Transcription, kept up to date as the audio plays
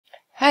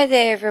Hi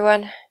there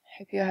everyone,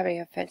 hope you're having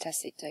a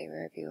fantastic day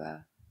wherever you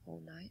are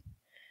all night.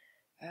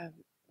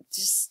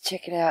 Just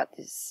checking out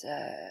this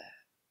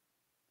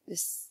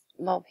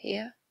mob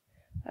here.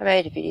 I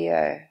made a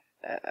video,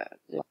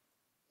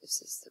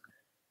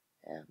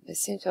 they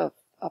seem to have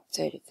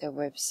updated their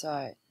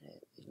website.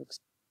 It looks,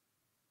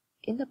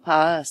 in the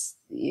past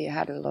you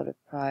had a lot of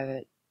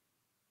private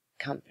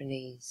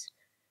companies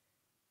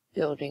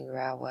building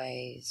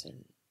railways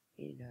and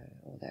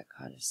all that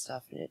kind of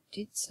stuff, and it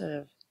did sort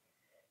of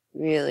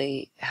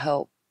really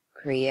help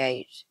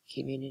create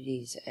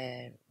communities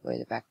and were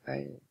the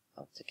backbone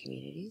of the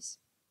communities.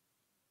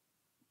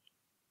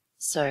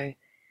 So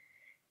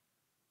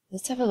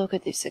let's have a look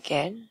at this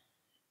again.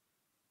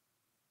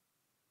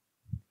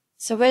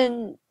 So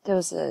when there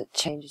was a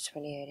change in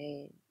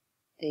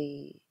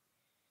 2018,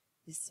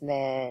 this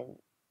man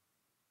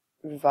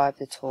revived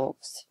the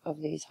talks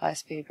of these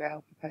high-speed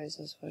rail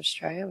proposals for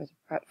Australia with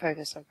a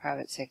focus on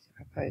private sector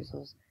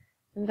proposals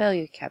and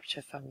value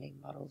capture funding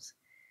models.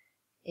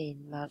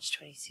 In March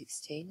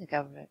 2016, the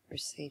government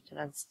received an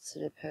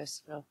unsolicited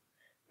personal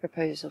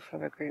proposal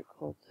from a group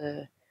called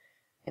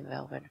in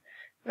Melbourne.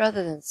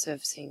 Rather than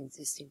servicing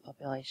existing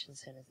population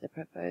centres, the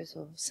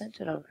proposal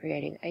centred on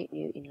creating 8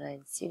 new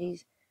inland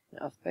cities,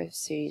 and of both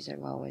cities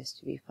and railways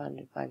to be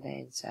funded by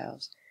land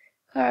sales.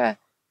 Clara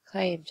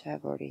claimed to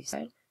have already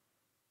signed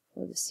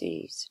for the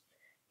cities.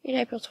 In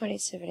April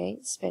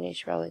 2017,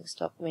 Spanish rolling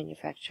stock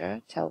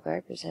manufacturer Talgo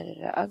presented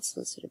an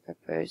unsolicited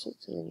proposal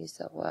to the New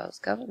South Wales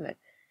government,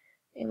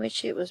 in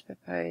which it was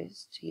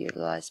proposed to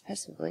utilise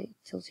passively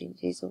tilting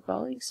diesel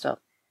rolling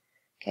stock,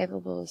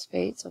 capable of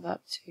speeds of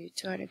up to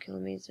 200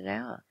 km an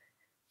hour,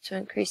 to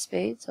increase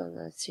speeds on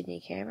the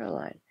Sydney-Canberra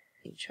line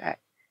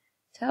track.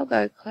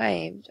 Talgo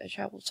claimed a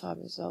travel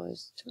time as low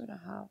as 2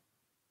 to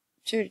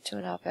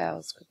 2.5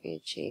 hours could be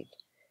achieved.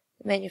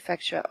 The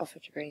manufacturer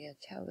offered to bring in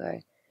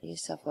Talgo to New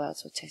South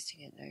Wales for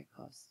testing at no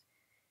cost.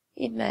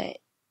 In May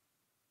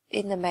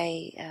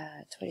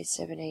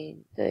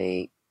 2017,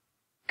 the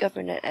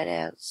government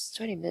announced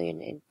 $20 million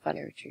in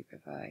funding to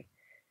provide,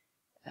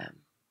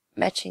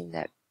 matching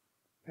that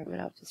from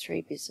up to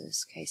 3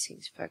 business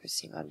casings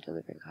focusing on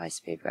delivering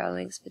high-speed rail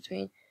links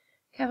between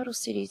capital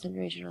cities and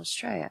regional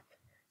Australia.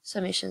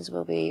 Submissions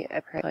will be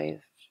approved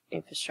by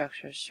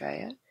Infrastructure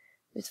Australia,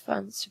 with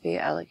funds to be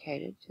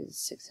allocated to the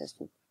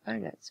successful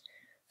proponents.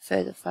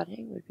 Further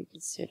funding would be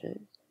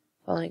considered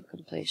following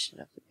completion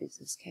of the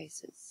business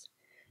cases.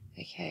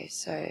 Okay,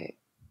 so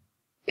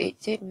it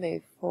did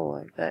move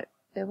forward, but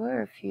there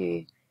were a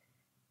few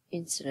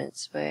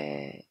incidents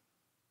where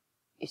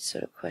you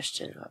sort of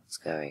question what's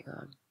going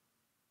on.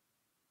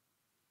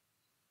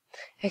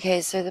 Okay,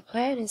 so the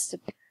plan is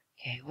to...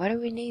 Okay, why do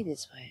we need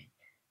this plan?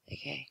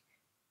 Okay,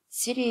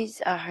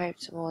 cities are home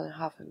to more than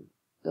half of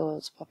the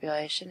world's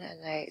population,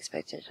 and they are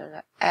expected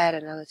to add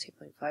another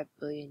 2.5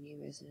 billion new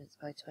residents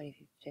by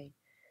 2015.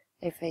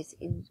 They face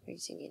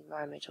increasing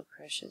environmental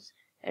pressures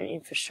and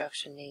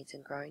infrastructure needs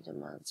and growing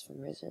demands from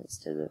residents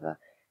to deliver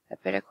a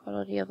better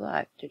quality of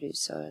life, to do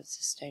so at a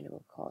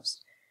sustainable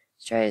cost.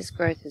 Australia's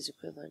growth is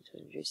equivalent to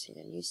introducing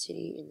a new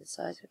city in the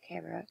size of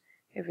Canberra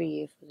every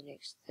year for the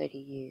next 30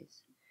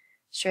 years.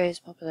 Australia's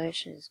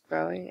population is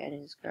growing and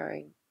is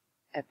growing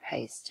at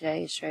pace.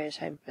 Today, Australia's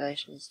home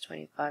population is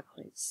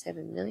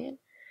 25.7 million.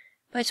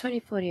 By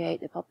 2048,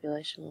 the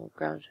population will have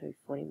grown to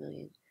 40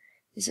 million.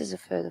 This is a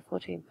further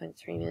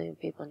 14.3 million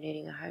people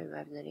needing a home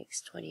over the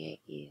next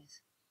 28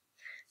 years.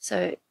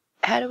 So,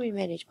 how do we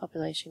manage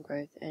population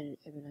growth and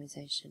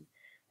urbanisation?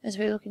 As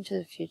we look into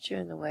the future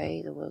and the way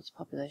the world's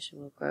population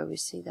will grow, we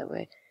see that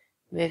we're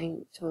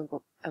moving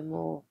to a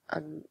more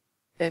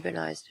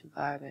urbanised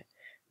environment.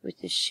 With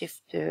this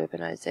shift to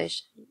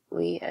urbanisation,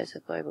 we as a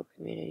global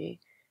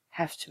community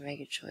have to make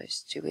a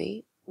choice. Do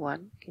we,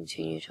 1,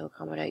 continue to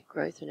accommodate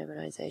growth and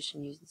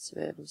urbanisation using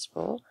suburban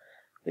sprawl,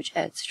 which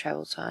adds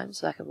travel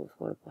times, lack of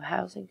affordable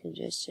housing,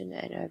 congestion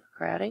and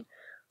overcrowding,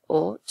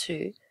 or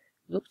 2,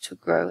 look to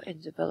grow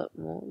and develop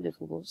more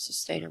livable,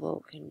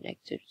 sustainable,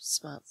 connected,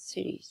 smart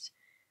cities?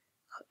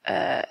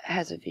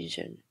 Has a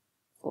vision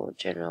for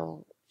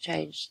general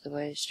change to the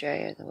way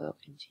Australia and the world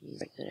continues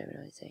with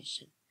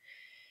urbanisation.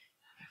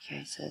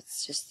 Okay, so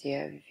that's just the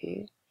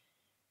overview.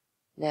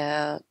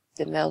 Now,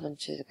 the Melbourne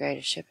to the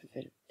Greater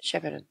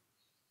Shepparton.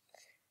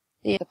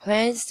 The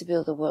plan is to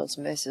build the world's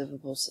most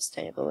livable,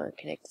 sustainable and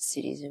connected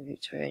cities in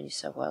Victoria and New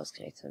South Wales,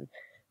 connect them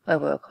by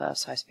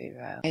world-class high-speed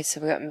rail. Okay,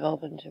 so we've got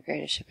Melbourne to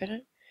Greater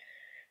Shepparton.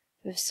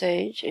 The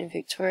stage in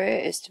Victoria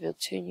is to build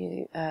 2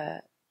 new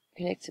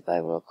connected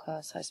by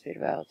world-class high-speed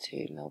rail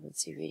to Melbourne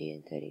CBD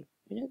in 30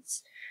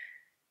 minutes.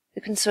 The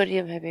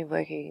consortium have been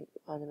working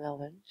on the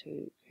Melbourne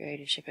to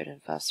Greater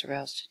Shepparton Faster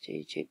Rail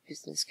strategic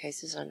business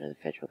cases under the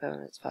federal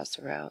government's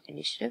Faster Rail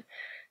initiative.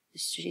 The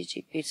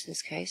strategic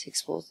business case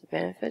explores the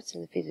benefits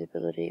and the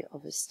feasibility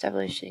of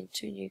establishing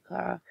 2 new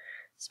Clara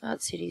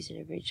smart cities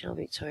in regional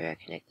Victoria,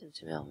 connect them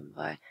to Melbourne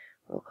by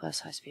world-class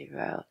high-speed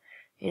rail.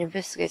 It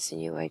investigates a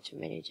new way to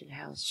manage and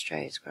house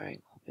Australia's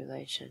growing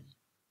population.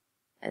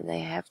 And they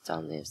have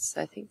done this.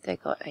 I think they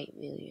got 8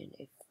 million,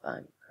 if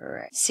I'm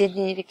correct.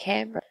 Sydney to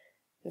Canberra.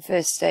 The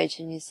first stage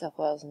in New South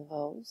Wales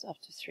involves up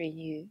to 3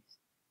 new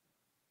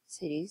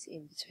cities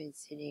in between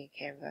Sydney and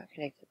Canberra,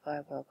 connected by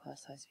a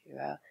world-class high-speed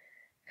rail.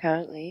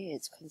 Currently,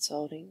 it's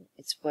consulting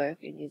its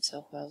work in New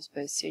South Wales.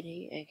 Both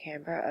Sydney and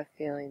Canberra are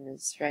feeling the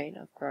strain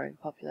of growing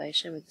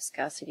population with the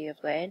scarcity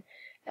of land,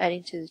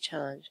 adding to the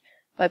challenge.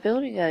 By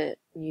building a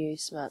new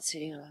smart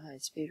city on a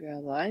high-speed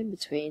rail line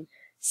between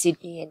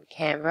Sydney and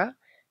Canberra,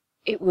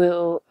 it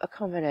will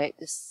accommodate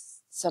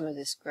some of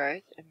this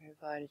growth and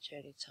provide a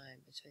journey time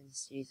between the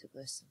cities of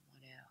less than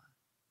 1 hour.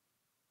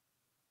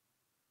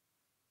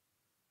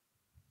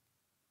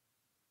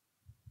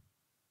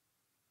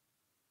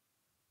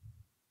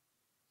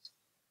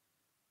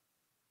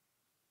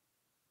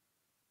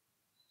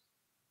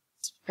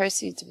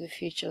 Proceeds of the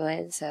future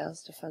land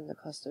sales to fund the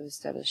cost of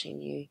establishing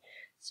new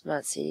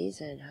smart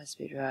cities and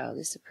high-speed rail.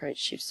 This approach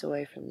shifts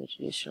away from the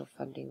traditional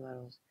funding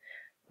models.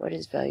 What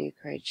is value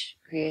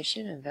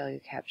creation and value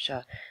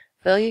capture?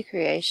 Value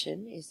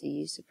creation is the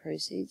use of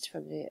proceeds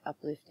from the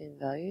uplift in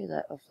value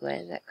of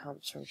land that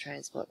comes from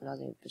transport and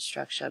other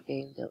infrastructure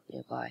being built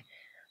nearby.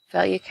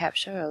 Value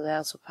capture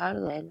allows for part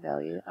of the land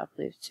value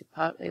uplift to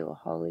partly or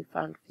wholly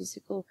fund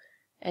physical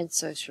and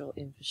social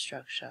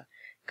infrastructure.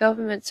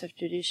 Governments have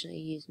traditionally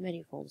used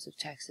many forms of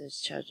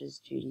taxes, charges,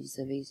 duties,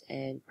 levies,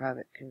 and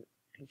private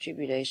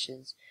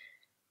contributions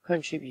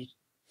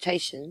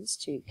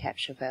to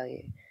capture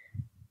value.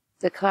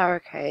 The Clara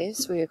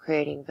case, we are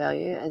creating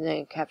value and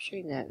then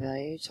capturing that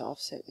value to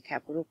offset the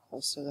capital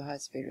cost of the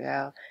high-speed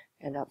rail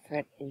and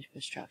upfront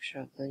infrastructure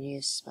of the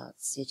new smart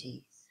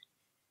cities.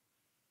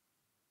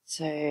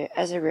 So,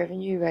 as a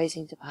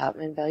revenue-raising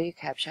department, value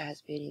capture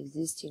has been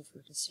existing for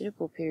a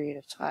considerable period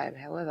of time.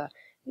 However,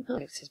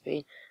 implementation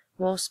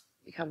has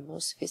become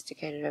more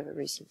sophisticated over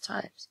recent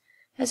times.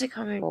 As it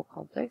become more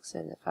complex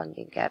and the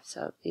funding gaps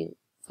for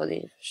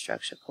the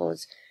infrastructure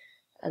cause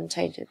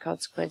untainted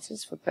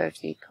consequences for both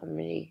the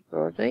economy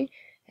broadly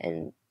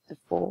and the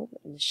form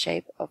and the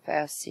shape of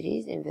our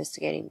cities,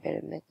 investigating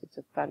better methods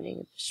of funding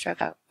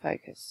infrastructure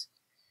focus.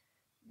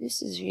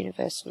 This is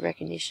universal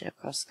recognition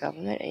across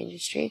government and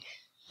industry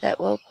that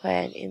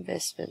well-planned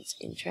investments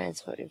in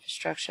transport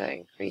infrastructure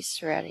increase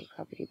surrounding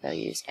property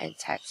values and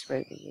tax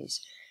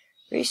revenues.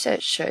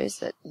 Research shows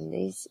that in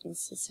these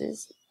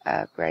instances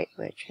are great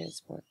where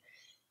transport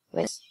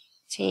was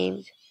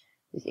teamed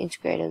with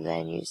integrated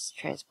land use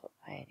transport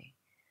planning.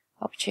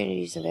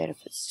 Opportunities and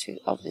benefits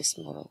of this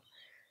model.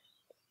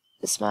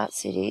 The smart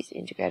cities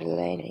integrated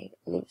landing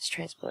links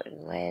transport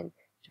and land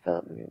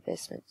development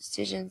investment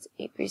decisions,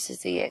 increases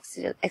the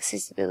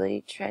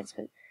accessibility to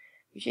transport,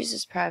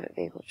 reduces private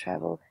vehicle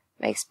travel,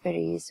 makes better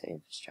use of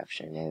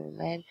infrastructure and urban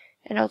land,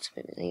 and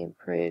ultimately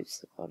improves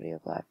the quality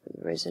of life of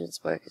the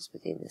residents, workers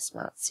within the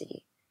smart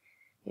city.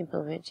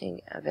 Implementing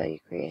a value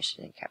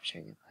creation and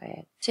capturing a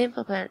plan. To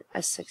implement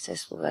a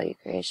successful value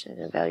creation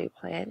and a value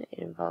plan, it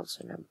involves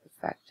a number of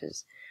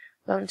factors.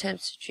 Long-term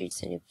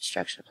strategic and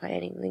infrastructure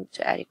planning linked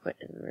to adequate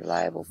and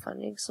reliable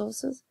funding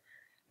sources,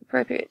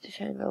 appropriate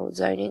determinable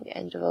zoning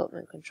and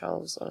development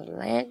controls on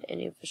land and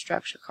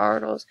infrastructure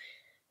corridors,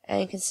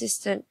 and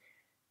consistent,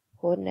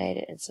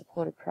 coordinated and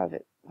supported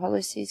private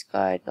policies,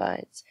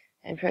 guidelines,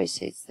 and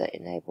processes that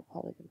enable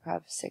public and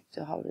private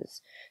sector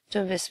holders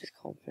to invest with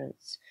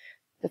confidence.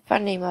 The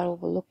funding model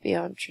will look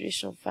beyond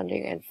traditional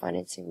funding and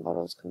financing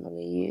models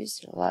commonly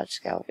used in a large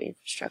scale of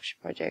infrastructure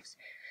projects.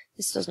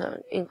 This does not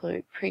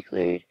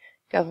preclude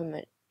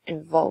government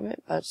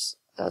involvement, but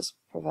does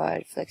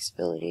provide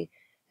flexibility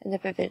and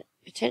the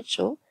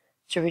potential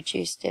to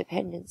reduce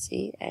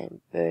dependency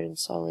and burden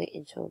solely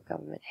into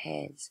government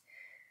hands.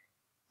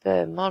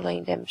 The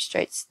modelling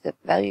demonstrates that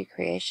value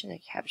creation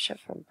and capture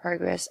from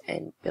progress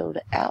and build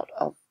out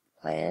of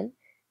the plan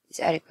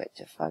is adequate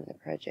to fund the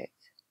project.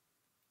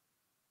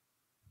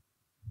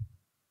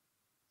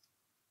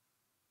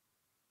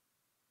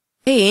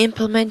 He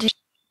implemented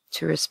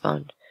to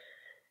respond.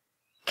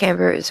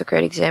 Canberra is a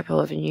great example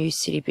of a new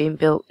city being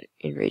built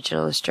in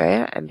regional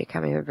Australia and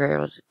becoming a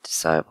very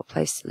desirable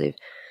place to live.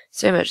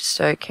 So much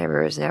so,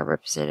 Canberra is now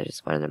represented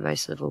as one of the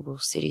most livable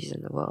cities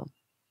in the world.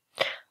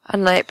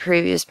 Unlike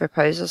previous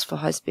proposals for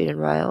high-speed and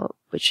rail,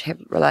 which have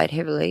relied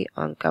heavily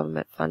on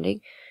government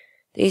funding,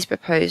 these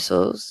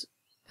proposals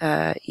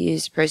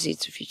use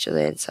proceeds of future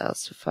land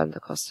sales to fund the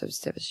cost of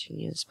establishing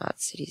new smart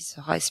cities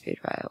for high-speed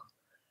rail.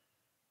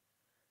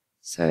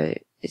 So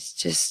it's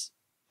just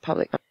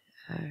public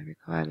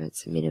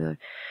requirements, a minimum.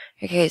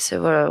 Okay,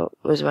 so what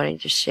I was wanting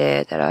to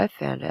share that I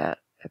found out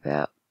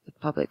about the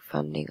public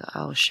funding,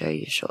 I'll show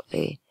you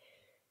shortly,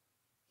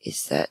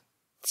 is that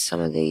some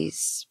of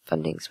these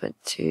fundings went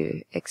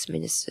to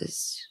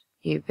ex-ministers,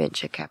 new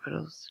venture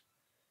capitals.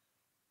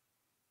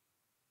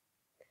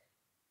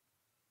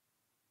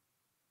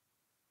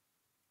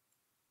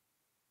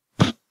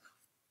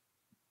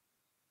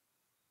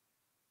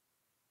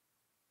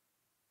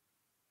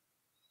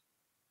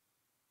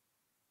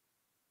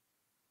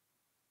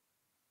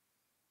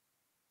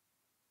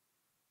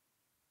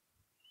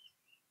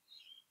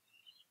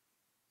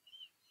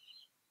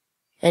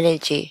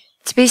 Energy.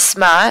 To be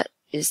smart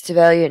is to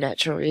value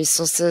natural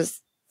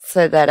resources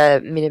so that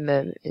a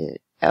minimum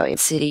Our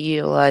city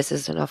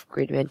utilises an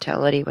off-grid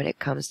mentality when it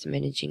comes to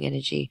managing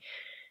energy.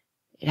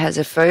 It has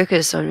a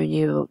focus on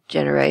renewable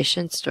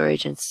generation,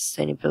 storage and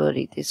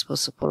sustainability. This will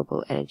support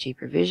affordable energy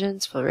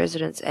provisions for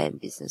residents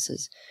and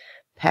businesses,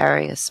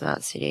 powering a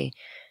smart city.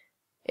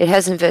 It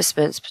has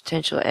investments,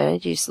 potential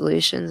energy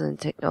solutions and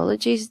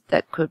technologies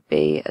that could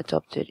be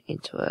adopted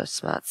into a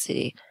smart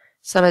city.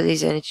 Some of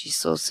these energy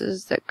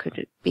sources that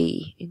could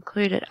be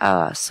included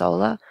are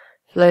solar,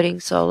 floating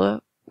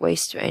solar,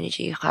 waste to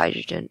energy,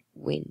 hydrogen,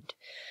 wind.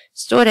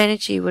 Stored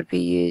energy would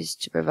be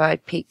used to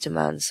provide peak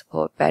demand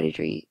support.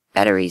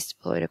 Batteries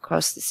deployed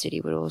across the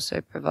city would also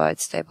provide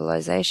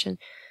stabilization,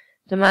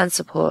 demand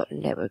support,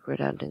 and network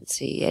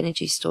redundancy.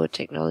 Energy stored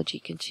technology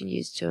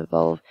continues to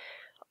evolve,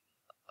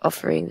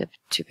 offering the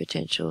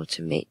potential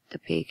to meet the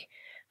peak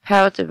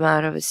power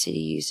demand of a city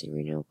using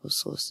renewable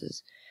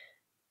sources,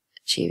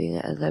 achieving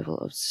a level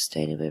of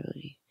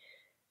sustainability.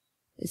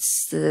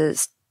 It's the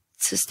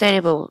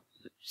sustainability.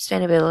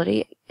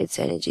 Its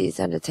energy is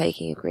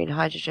undertaking a green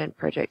hydrogen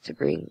project to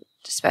bring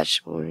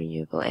dispatchable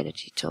renewable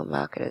energy to a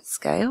market at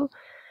scale.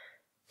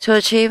 To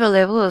achieve a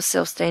level of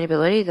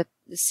self-sustainability,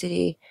 the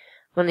city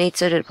will need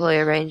to deploy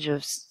a range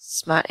of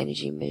smart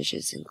energy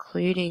measures,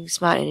 including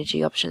smart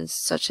energy options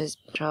such as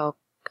control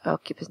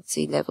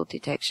occupancy level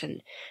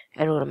detection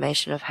and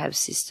automation of HAB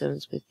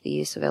systems with the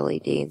use of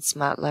LED and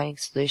smart lighting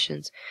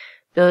solutions,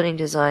 building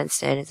design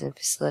standards and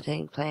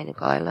facilitating planning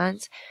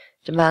guidelines,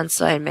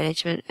 demand-side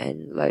management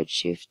and load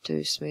shift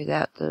to smooth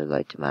out the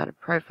load demand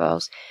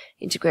profiles,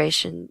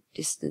 integration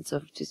distance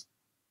of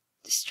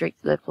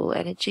district-level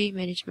energy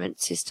management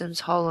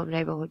systems,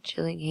 whole-of-neighborhood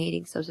chilling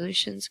heating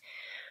solutions,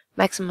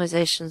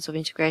 maximizations of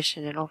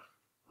integration and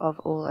of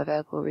all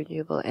available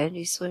renewable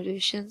energy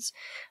solutions,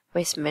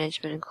 waste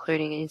management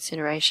including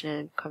incineration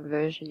and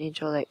conversion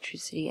into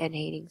electricity and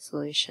heating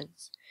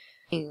solutions.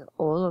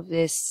 All of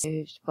this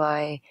moved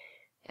by,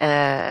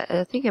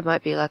 I think it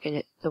might be like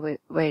the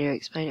way to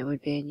explain it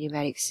would be a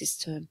pneumatic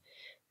system,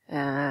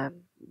 where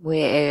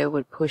air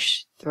would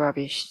push the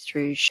rubbish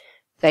through.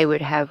 They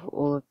would have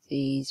all of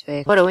these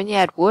vehicles. But when you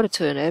add water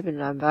to an urban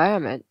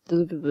environment, the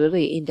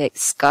livability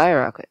index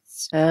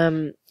skyrockets.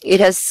 It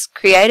has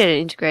created an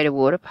integrated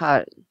water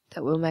part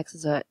that will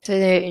maximize. So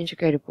their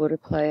integrated water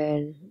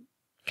plan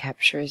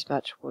capture as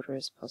much water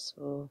as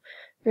possible.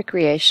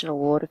 Recreational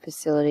water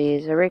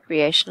facilities. A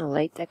recreational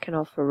lake that can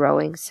offer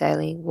rowing,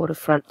 sailing,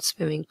 waterfront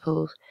swimming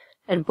pools,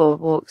 and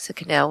boardwalks. A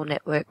canal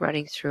network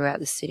running throughout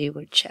the city,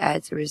 which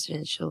adds a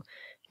residential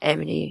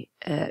amenity,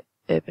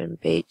 urban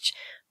beach.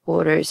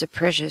 Water is a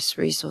precious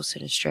resource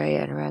in Australia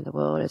and around the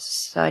world. As a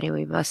society,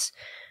 we must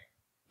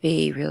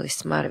be really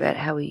smart about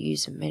how we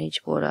use and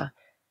manage water.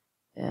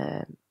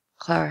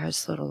 Clara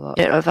has thought a lot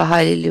of a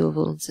highly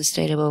livable and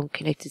sustainable and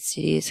connected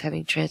city is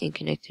having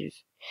connected,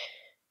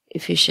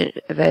 efficient,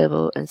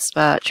 available and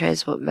smart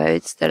transport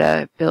modes that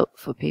are built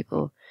for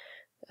people.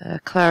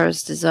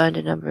 Clara's designed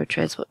a number of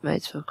transport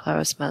modes for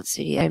Clara Smart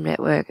City AIM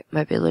network,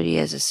 mobility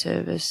as a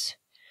service,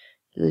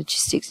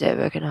 logistics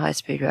network and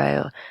high-speed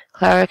rail.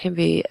 Clara can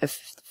be the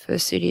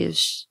first city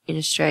in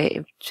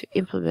Australia to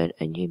implement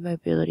a new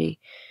mobility.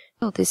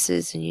 Well, this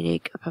is a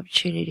unique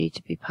opportunity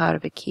to be part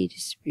of a key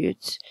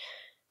distribute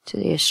to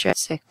the Australian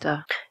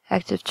sector.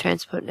 Active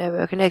transport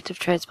network and active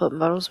transport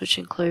models, which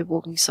include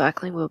walking,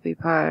 cycling, will be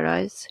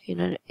prioritised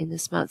in the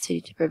smart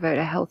city to promote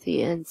a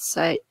healthy and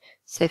safe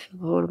and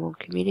affordable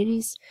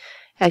communities.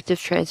 Active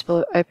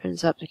transport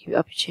opens up the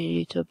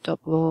opportunity to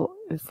adopt more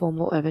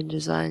informal urban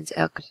designs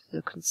out of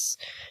the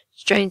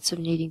constraints of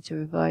needing to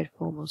provide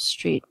formal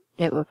street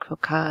network for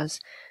cars.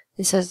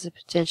 This has the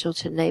potential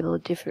to enable a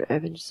different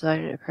urban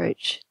design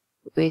approach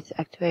with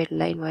activated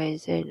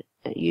laneways and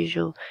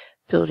usual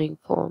building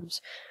forms.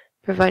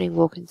 Providing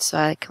walk and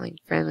cycling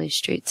friendly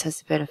streets has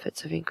the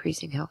benefits of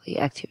increasing healthy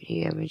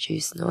activity and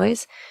reduced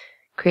noise,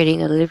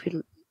 creating a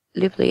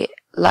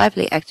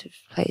lively active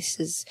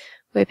places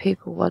where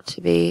people want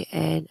to be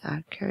and are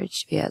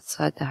encouraged to be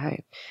outside the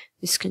home.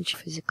 This can be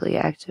physically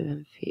active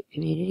and fit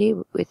community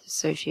with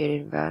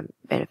associated environment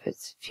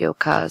benefits. Fewer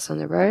cars on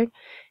the road.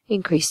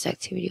 Increased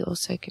activity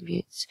also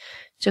contributes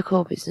to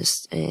core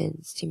business and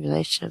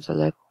stimulation of the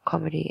local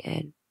economy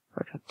and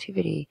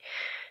productivity.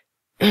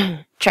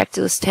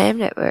 Tractorless tram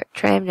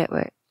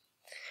network.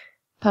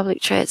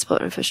 Public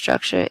transport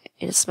infrastructure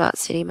in a smart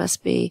city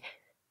must be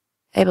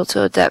able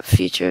to adapt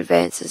future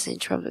advances in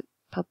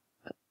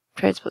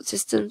transport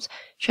systems.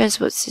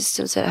 Transport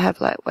systems that have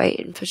lightweight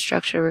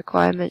infrastructure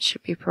requirements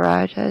should be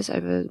prioritized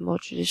over more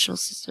traditional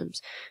systems.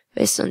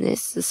 Based on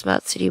this, the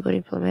smart city would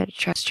implement a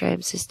trackless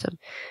tram system.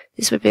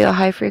 This would be a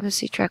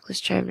high-frequency trackless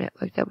tram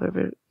network that would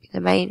be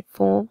the main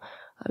form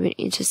of an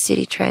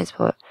intercity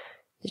transport.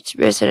 The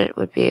resident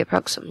would be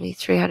approximately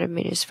 300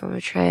 metres from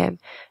a tram,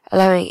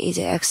 allowing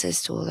easy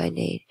access to all they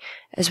need.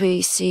 As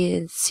we see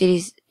in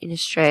cities in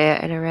Australia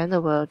and around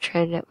the world,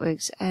 tram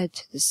networks add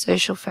to the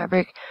social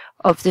fabric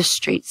of the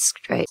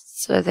streetscape.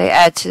 So they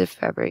add to the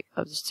fabric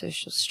of the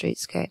social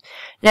streetscape.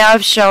 Now,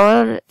 I've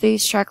shown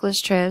these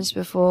trackless trams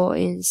before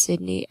in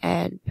Sydney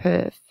and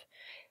Perth.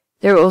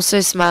 There are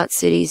also smart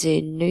cities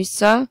in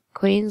Noosa,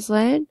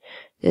 Queensland.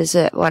 There's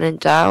one in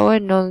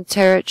Darwin, Northern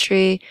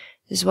Territory.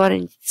 There's one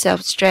in South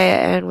Australia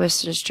and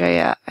Western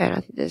Australia, and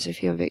I think there's a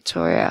few in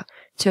Victoria,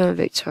 2 in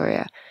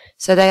Victoria.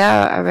 So they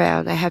are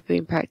around. They have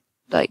been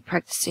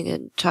practicing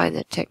and trying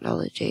the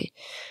technology.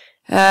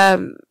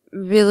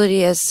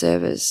 Mobility as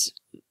service.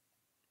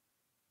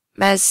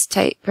 MAS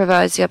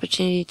provides the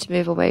opportunity to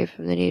move away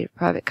from the need of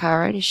private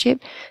car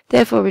ownership,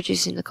 therefore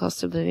reducing the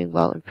cost of living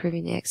while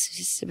improving the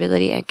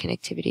accessibility and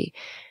connectivity.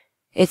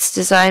 It's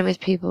designed with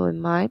people in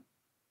mind.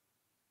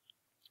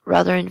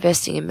 Rather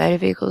investing in motor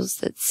vehicles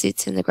that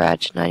sits in the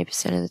garage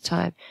 90% of the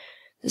time.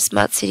 The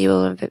smart city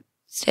will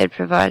instead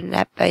provide an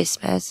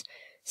app-based MAS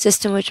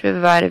system which will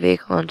provide a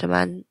vehicle on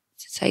demand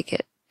to take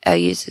our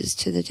users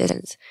to the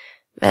distance.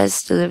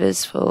 MAS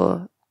delivers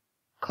for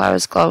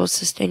Clara's global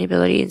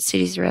sustainability in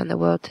cities around the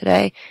world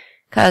today.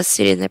 Cars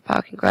sit in their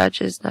parking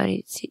garages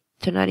 90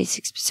 to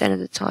 96% of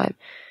the time.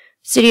 A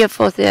city of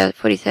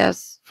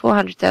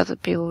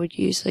 400,000 people would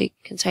usually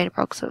contain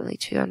approximately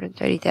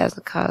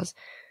 230,000 cars.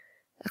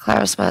 A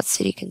Clara smart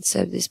city can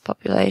serve this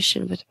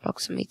population with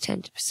approximately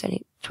 10 to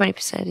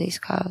 20% of these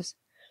cars.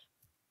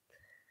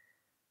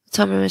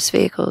 Autonomous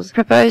vehicles.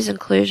 Proposed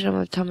inclusion of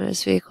an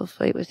autonomous vehicle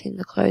fleet within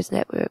the closed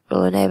network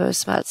will enable a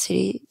smart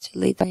city to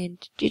lead the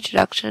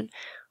introduction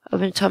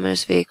of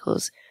autonomous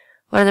vehicles.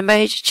 One of the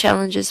major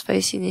challenges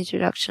facing the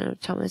introduction of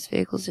autonomous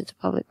vehicles into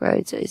public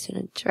roads is an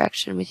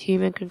interaction with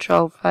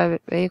human-controlled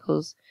private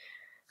vehicles.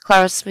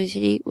 Clara smart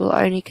city will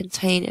only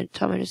contain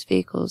autonomous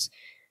vehicles,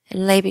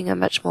 enabling a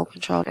much more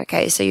controlled.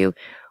 Okay, so you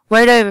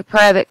won't own a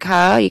private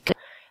car.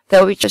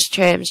 There'll be just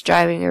trams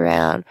driving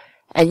around,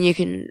 and you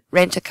can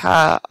rent a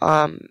car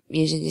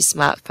using your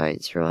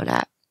smartphone through an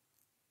app.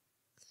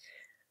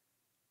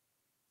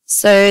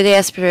 So the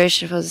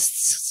aspiration for the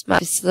smart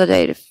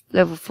facilitated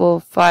level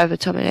 4-5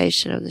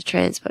 automation of the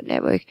transport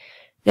network,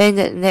 knowing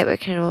that the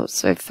network can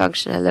also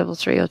function at level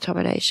 3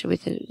 automation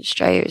within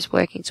Australia is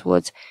working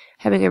towards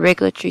having a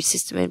regulatory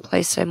system in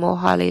place so more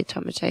highly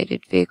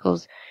automated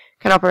vehicles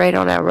can operate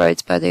on our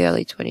roads by the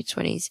early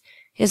 2020s.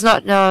 It is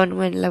not known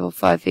when level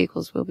 5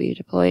 vehicles will be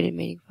deployed in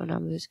meaningful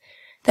numbers.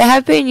 They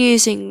have been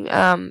using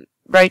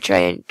road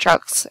train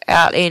trucks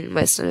out in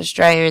Western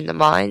Australia in the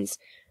mines,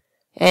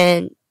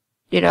 and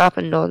up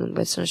in northern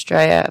Western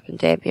Australia, up in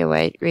Dampier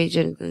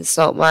region and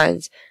salt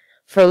mines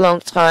for a long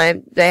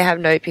time. They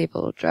have no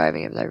people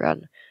driving them. They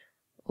run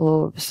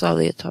or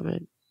slowly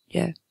automated.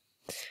 Yeah.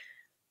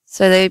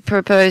 So they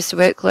propose to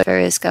work with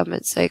various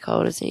government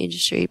stakeholders and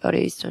industry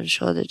bodies to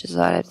ensure the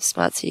design of the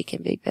smart city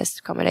can be best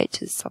accommodate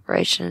to this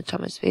operation of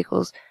autonomous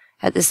vehicles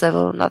at this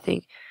level or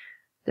nothing.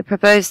 The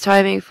proposed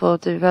timing for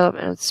the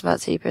development of the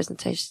smart city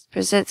presentation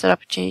presents an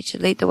opportunity to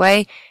lead the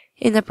way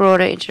in the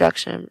broader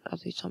introduction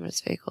of the autonomous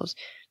vehicles.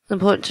 It's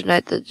important to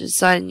note that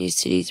designing new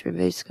cities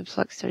removes the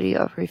complexity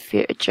of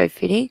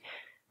retrofitting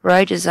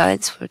road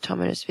designs for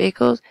autonomous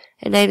vehicles,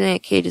 enabling a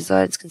key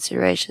design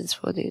considerations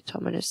for the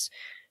autonomous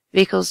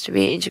vehicles to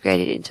be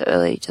integrated into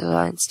early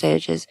design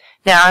stages.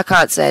 Now, I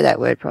can't say that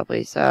word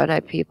properly, so I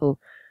know people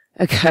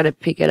are going to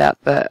pick it up,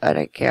 but I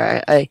don't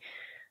care.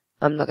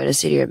 I'm not going to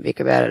sit here and pick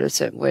about it. With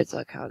certain words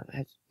I can't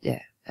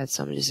have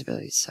some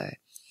disabilities, so.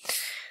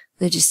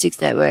 Logistics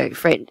network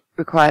freight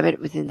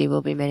requirement within the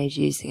will be managed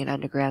using an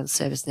underground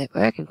service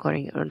network,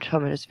 including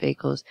autonomous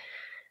vehicles,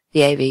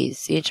 the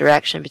AVs. The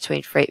interaction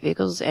between freight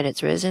vehicles and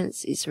its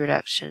residents is a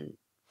reduction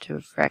to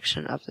a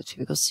fraction of the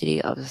typical city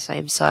of the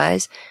same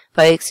size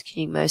by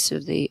executing most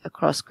of the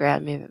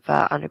across-ground movement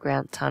via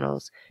underground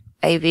tunnels.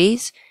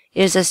 AVs,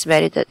 it is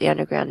estimated that the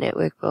underground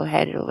network will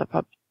handle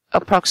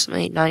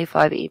approximately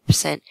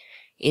 95%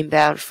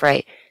 inbound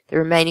freight. The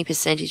remaining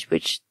percentage,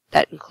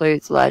 that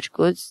includes large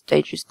goods,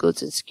 dangerous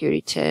goods and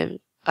security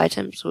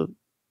items, will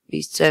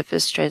be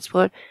surface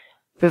transport.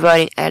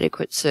 Providing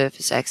adequate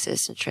surface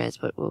access and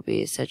transport will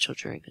be essential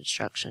during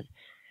construction.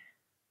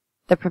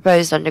 The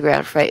proposed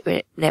underground freight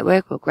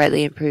network will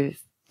greatly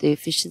improve the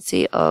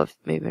efficiency of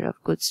movement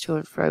of goods to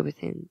and fro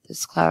within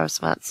the Clara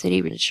smart city,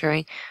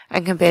 ensuring a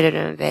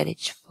competitive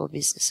advantage for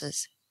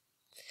businesses.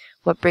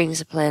 What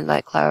brings a plan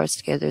like Clara's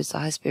together is the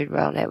high-speed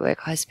rail network,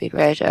 high-speed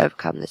rail to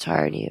overcome the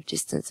tyranny of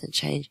distance and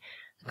change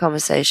the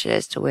conversation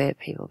as to where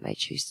people may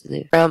choose to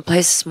live. Rail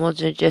places more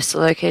than just a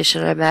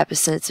location on a map. A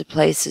sense of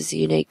place is a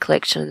unique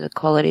collection of the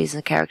qualities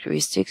and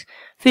characteristics,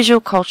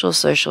 visual, cultural,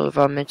 social,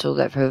 environmental,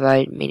 that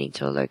provide meaning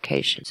to a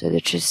location. So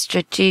the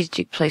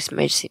strategic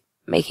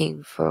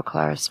placemaking for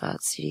Clara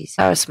smart cities.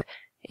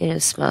 In a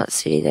smart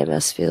city, they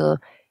must feel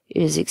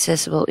it is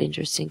accessible,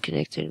 interesting,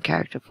 connected, and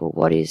characterful.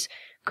 What is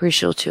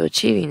crucial to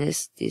achieving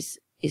this is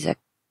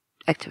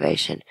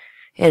activation.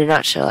 In a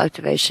nutshell,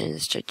 activation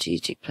is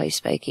strategic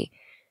placemaking.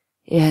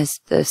 It has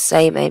the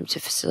same aim to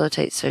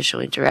facilitate social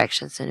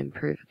interactions and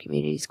improve a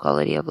community's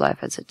quality of life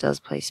as it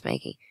does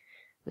placemaking,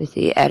 with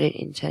the added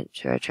intent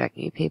to attract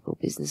new people,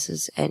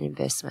 businesses, and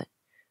investment.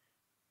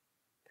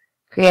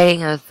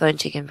 Creating an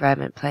authentic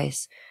environment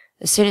place.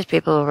 As soon as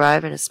people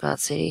arrive in a smart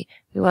city,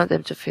 we want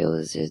them to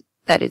feel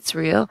that it's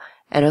real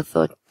and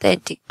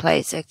authentic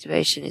place.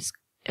 Activation is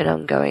an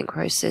ongoing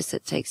process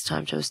that takes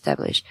time to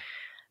establish.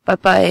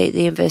 But by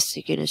the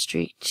investing in a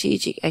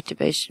strategic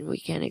activation, we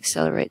can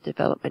accelerate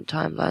development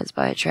timelines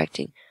by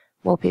attracting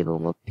more people,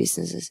 more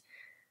businesses,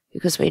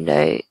 because we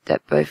know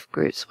that both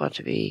groups want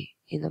to be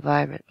in the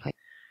vibrant place.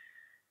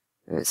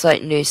 It's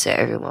like Noosa,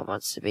 everyone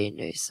wants to be in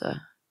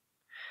Noosa.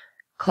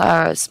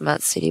 Clara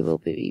Smart City will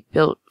be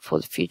built for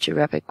the future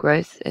rapid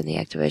growth, and the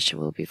activation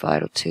will be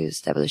vital to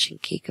establishing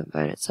key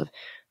components of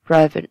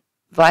vibrant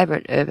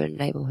urban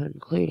neighbourhood,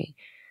 including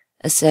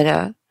a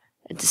centre,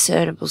 a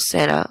discernible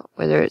centre,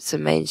 whether it's a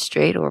main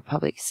street or a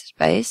public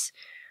space,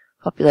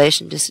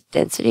 population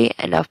density,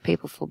 enough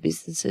people for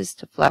businesses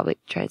to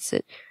public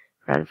transit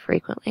run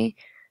frequently,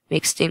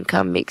 mixed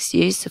income, mixed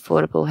use,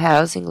 affordable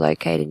housing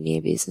located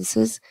near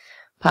businesses,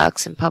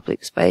 parks and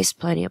public space,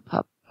 plenty of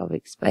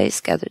public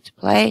space gathered to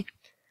play,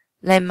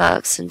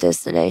 landmarks and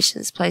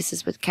destinations,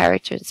 places with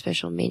character and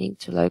special meaning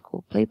to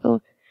local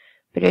people,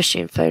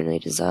 pedestrian-friendly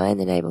design.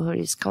 The neighbourhood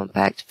is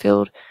compact,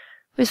 filled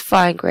with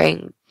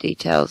fine-grained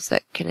details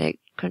that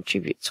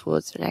contribute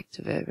towards an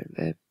active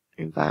urban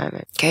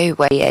environment.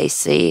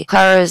 AC.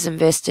 Clara has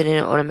invested in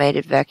an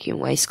automated vacuum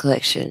waste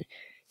collection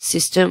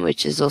system,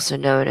 which is also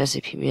known as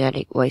a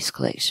pneumatic waste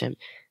collection.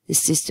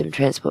 This system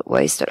transports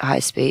waste at high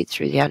speed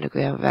through the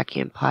underground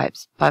vacuum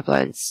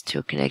pipelines to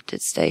a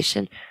connected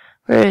station,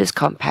 where it is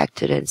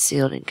compacted and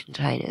sealed in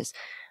containers.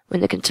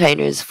 When the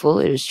container is full,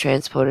 it is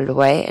transported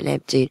away and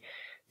emptied.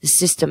 The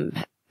system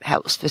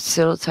helps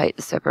facilitate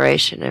the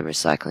separation and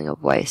recycling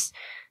of waste.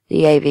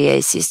 The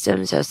AVA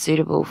systems are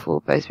suitable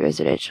for both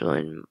residential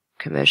and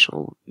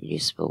commercial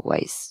municipal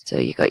waste. So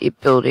you got your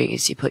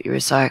buildings, you put your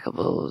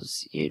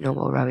recyclables, your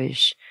normal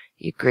rubbish,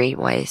 your green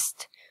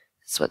waste.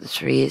 That's what the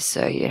three is.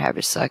 So you have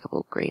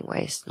recyclable green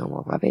waste,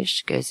 normal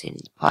rubbish, goes in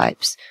the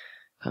pipes,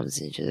 comes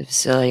into the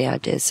facility. I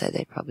dare say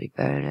they probably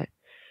burn it.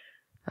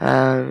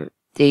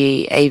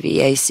 The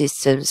AVA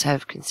systems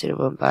have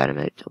considerable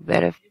environmental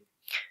benefits.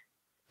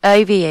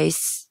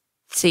 AVAC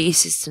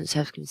systems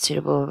have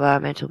considerable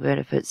environmental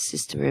benefits. The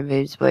system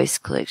removes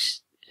waste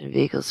collection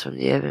vehicles from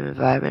the urban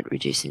environment,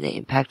 reducing the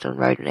impact on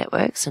road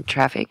networks and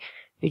traffic,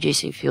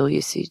 reducing fuel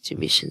usage,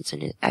 emissions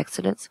and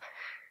accidents.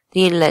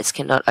 The inlets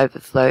cannot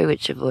overflow,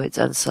 which avoids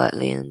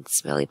unsightly and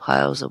smelly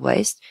piles of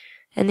waste,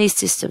 and these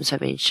systems have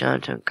been shown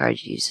to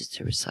encourage users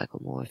to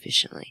recycle more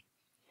efficiently.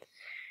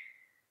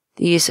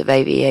 The use of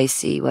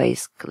AVAC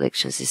waste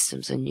collection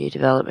systems in new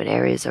development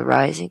areas are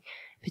rising,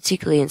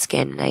 particularly in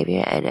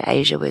Scandinavia and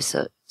Asia, where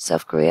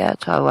South Korea,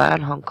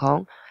 Taiwan, Hong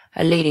Kong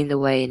are leading the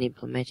way in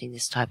implementing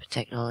this type of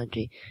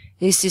technology.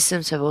 These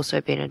systems have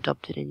also been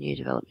adopted in new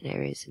development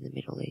areas in the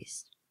Middle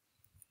East.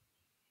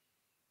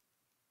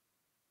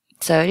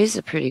 So it is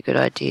a pretty good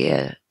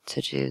idea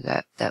to do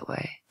that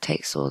way. It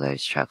takes all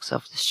those trucks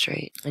off the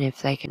street, and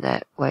if they can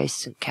that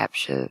waste and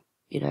capture,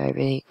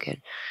 everything,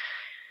 and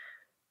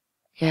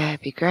yeah,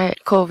 it'd be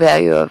great. Core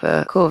value of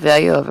a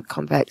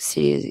compact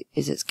city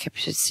is its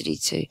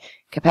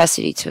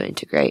capacity to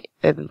integrate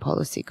urban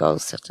policy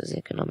goals such as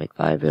economic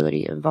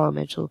viability,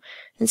 environmental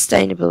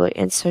sustainability,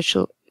 and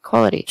social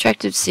equality.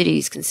 Attractive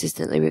cities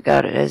consistently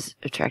regarded as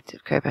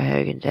attractive.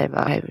 Copenhagen,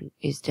 Denmark,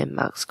 is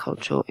Denmark's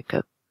cultural,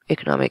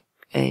 economic,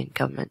 and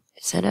government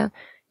centre.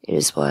 It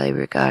is widely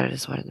regarded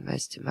as one of the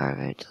most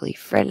environmentally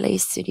friendly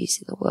cities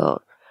in the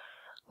world.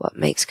 What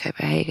makes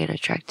Copenhagen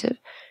attractive?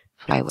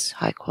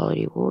 High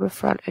quality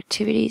waterfront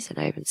activities and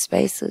open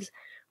spaces,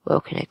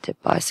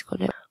 well-connected bicycle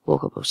network,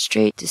 walkable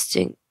street,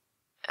 distinct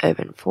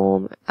urban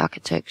form,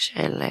 architecture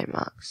and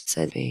landmarks.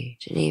 So the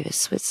Geneva,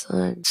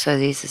 Switzerland. So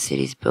these are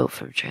cities built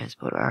from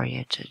transport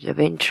oriented. They've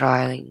been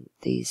trialing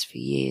these for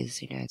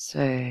years,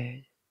 So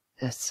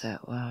that's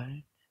that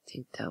one. I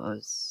think that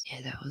was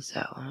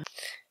that one.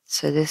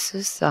 So this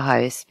is the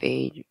highest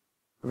speed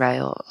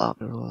rail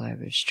opera all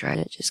over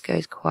Australia. It just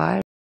goes quiet.